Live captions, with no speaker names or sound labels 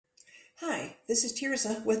Hi, this is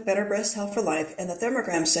Tirza with Better Breast Health for Life and the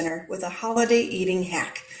Thermogram Center with a holiday eating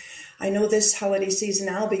hack. I know this holiday season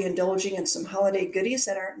I'll be indulging in some holiday goodies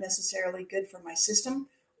that aren't necessarily good for my system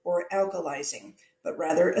or alkalizing, but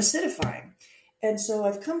rather acidifying. And so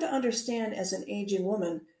I've come to understand as an aging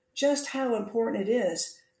woman just how important it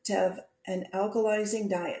is to have an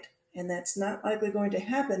alkalizing diet. And that's not likely going to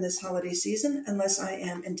happen this holiday season unless I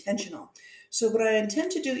am intentional. So, what I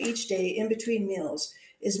intend to do each day in between meals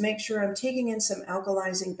is make sure I'm taking in some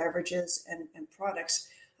alkalizing beverages and products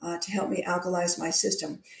to help me alkalize my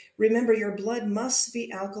system. Remember, your blood must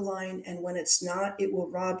be alkaline, and when it's not, it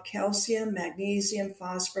will rob calcium, magnesium,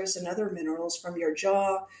 phosphorus, and other minerals from your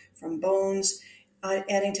jaw, from bones,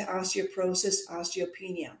 adding to osteoporosis,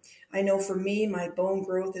 osteopenia. I know for me, my bone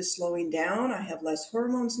growth is slowing down. I have less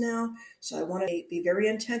hormones now, so I want to be very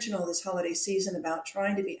intentional this holiday season about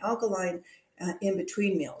trying to be alkaline in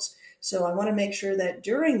between meals. So I want to make sure that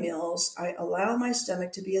during meals, I allow my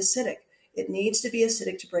stomach to be acidic. It needs to be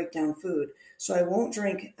acidic to break down food. So I won't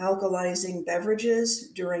drink alkalizing beverages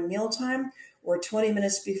during mealtime or 20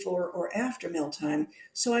 minutes before or after mealtime,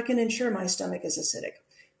 so I can ensure my stomach is acidic.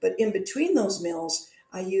 But in between those meals,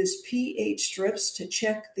 I use pH strips to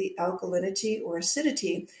check the alkalinity or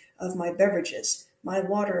acidity of my beverages, my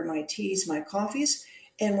water, my teas, my coffees.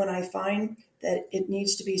 And when I find that it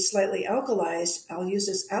needs to be slightly alkalized, I'll use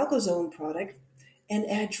this Alkazone product and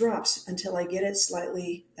add drops until I get it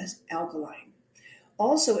slightly alkaline.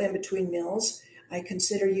 Also, in between meals, I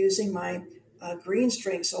consider using my greens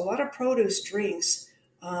drinks. So a lot of produce drinks,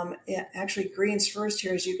 actually greens first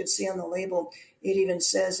here, as you can see on the label, it even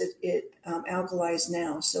says it alkalized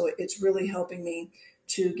now. So it's really helping me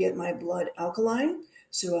to get my blood alkaline.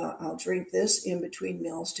 So I'll drink this in between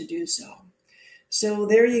meals to do so. So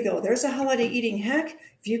there you go. There's a holiday eating hack.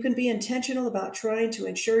 If you can be intentional about trying to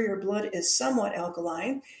ensure your blood is somewhat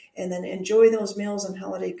alkaline and then enjoy those meals and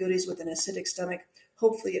holiday goodies with an acidic stomach,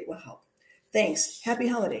 hopefully it will help. Thanks. Happy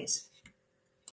holidays.